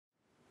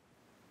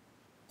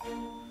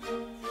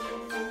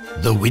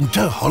The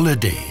winter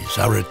holidays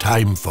are a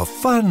time for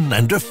fun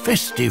and a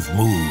festive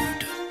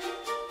mood.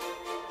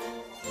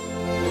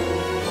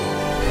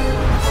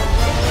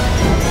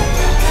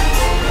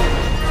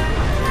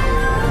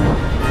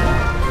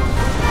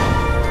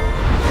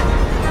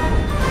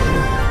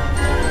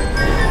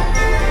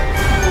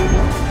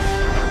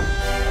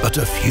 But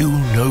a few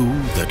know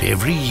that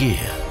every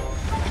year,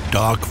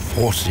 dark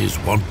forces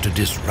want to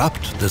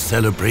disrupt the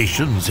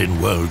celebrations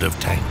in World of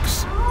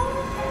Tanks.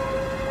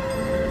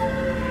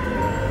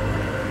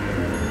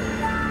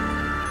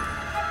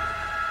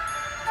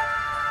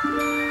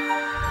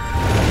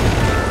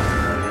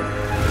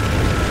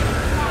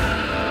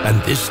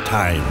 And this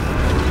time,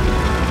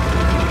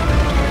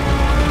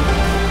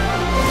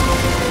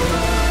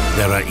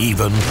 there are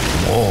even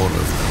more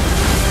of them.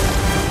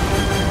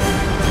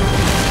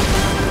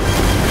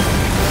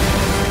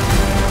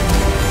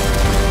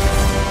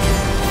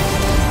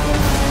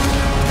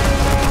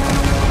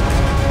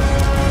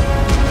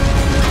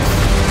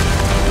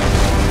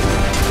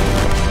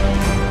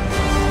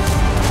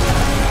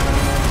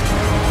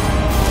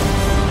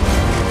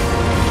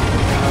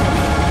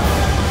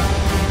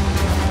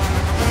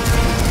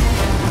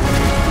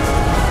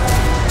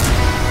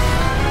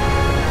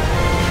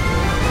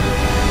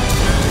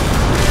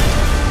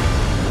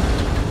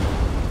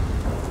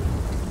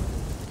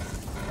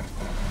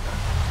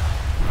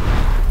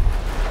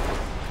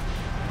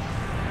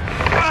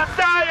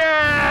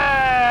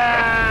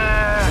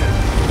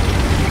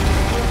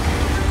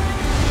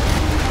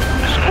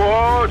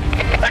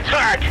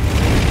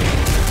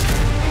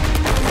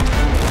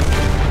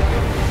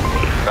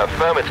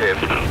 Affirmative.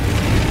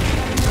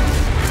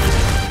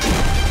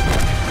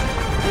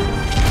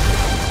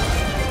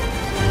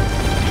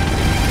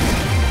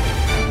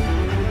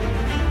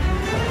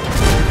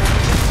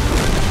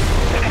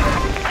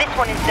 This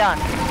one is done.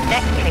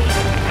 Next, please.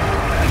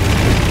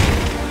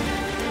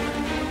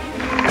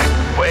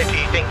 Where do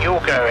you think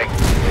you're going?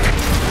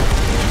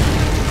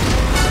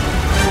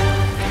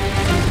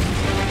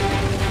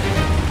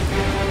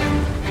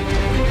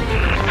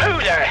 Who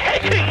the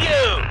heck are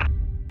you?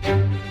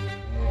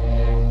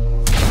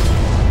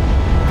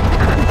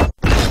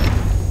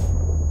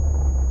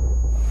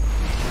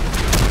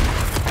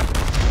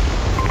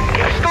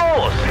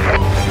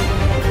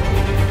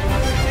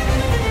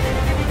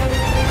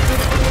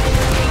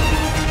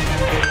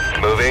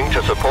 Moving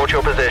to support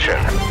your position.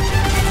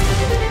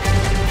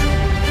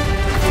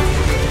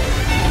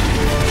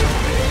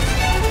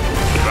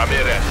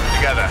 Ramirez,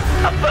 together.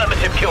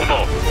 Affirmative,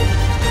 Kilmore.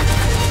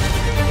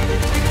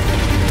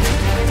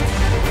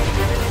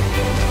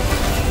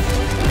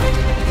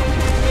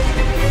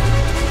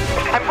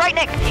 I'm right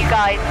next to you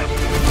guys.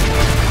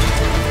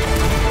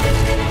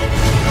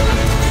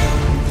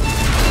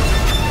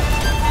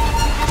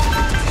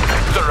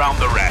 Surround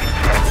the rest.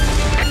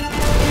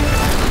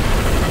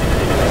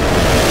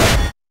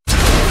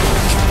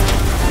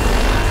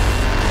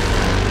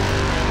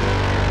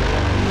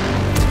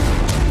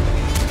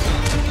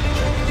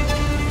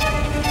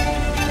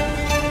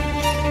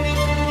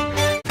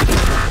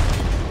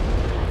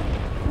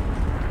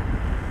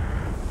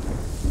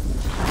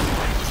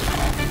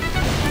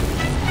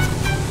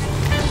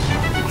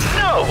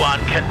 No one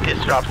can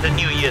disrupt the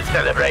New Year's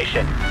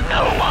celebration.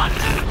 No one.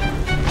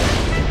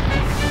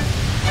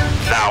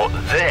 Now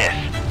this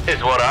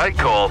is what I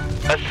call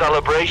a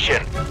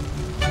celebration.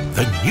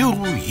 The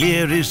new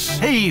year is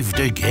saved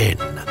again.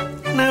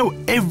 Now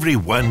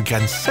everyone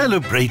can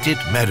celebrate it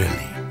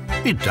merrily.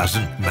 It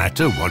doesn't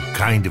matter what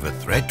kind of a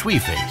threat we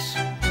face.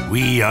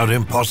 We are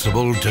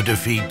impossible to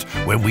defeat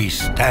when we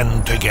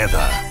stand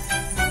together.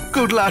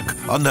 Good luck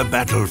on the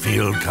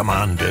battlefield,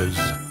 Commanders.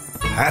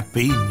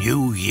 Happy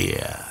New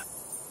Year.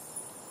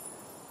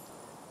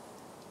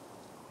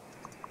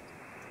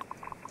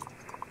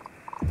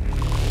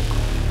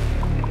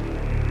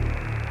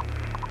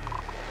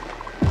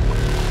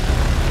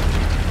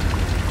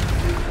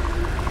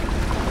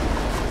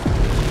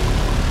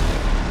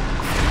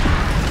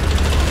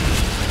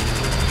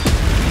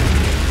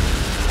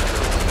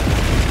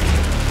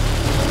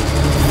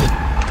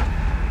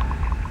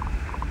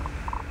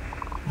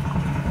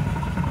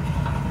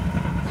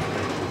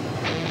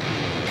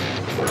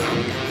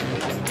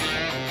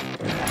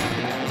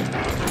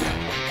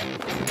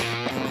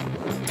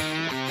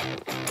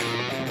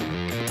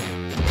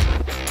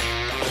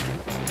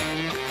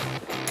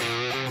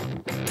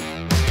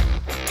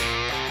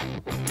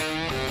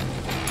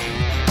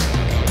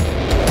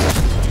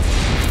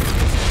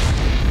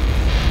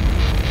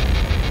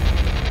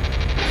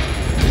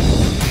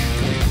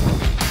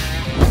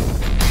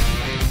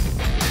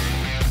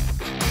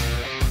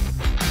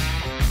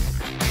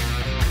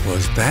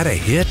 Was that a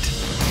hit?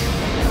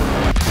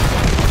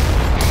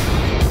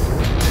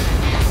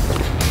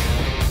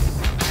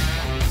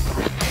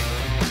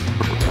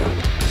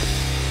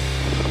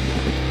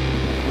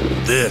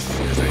 This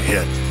is a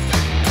hit.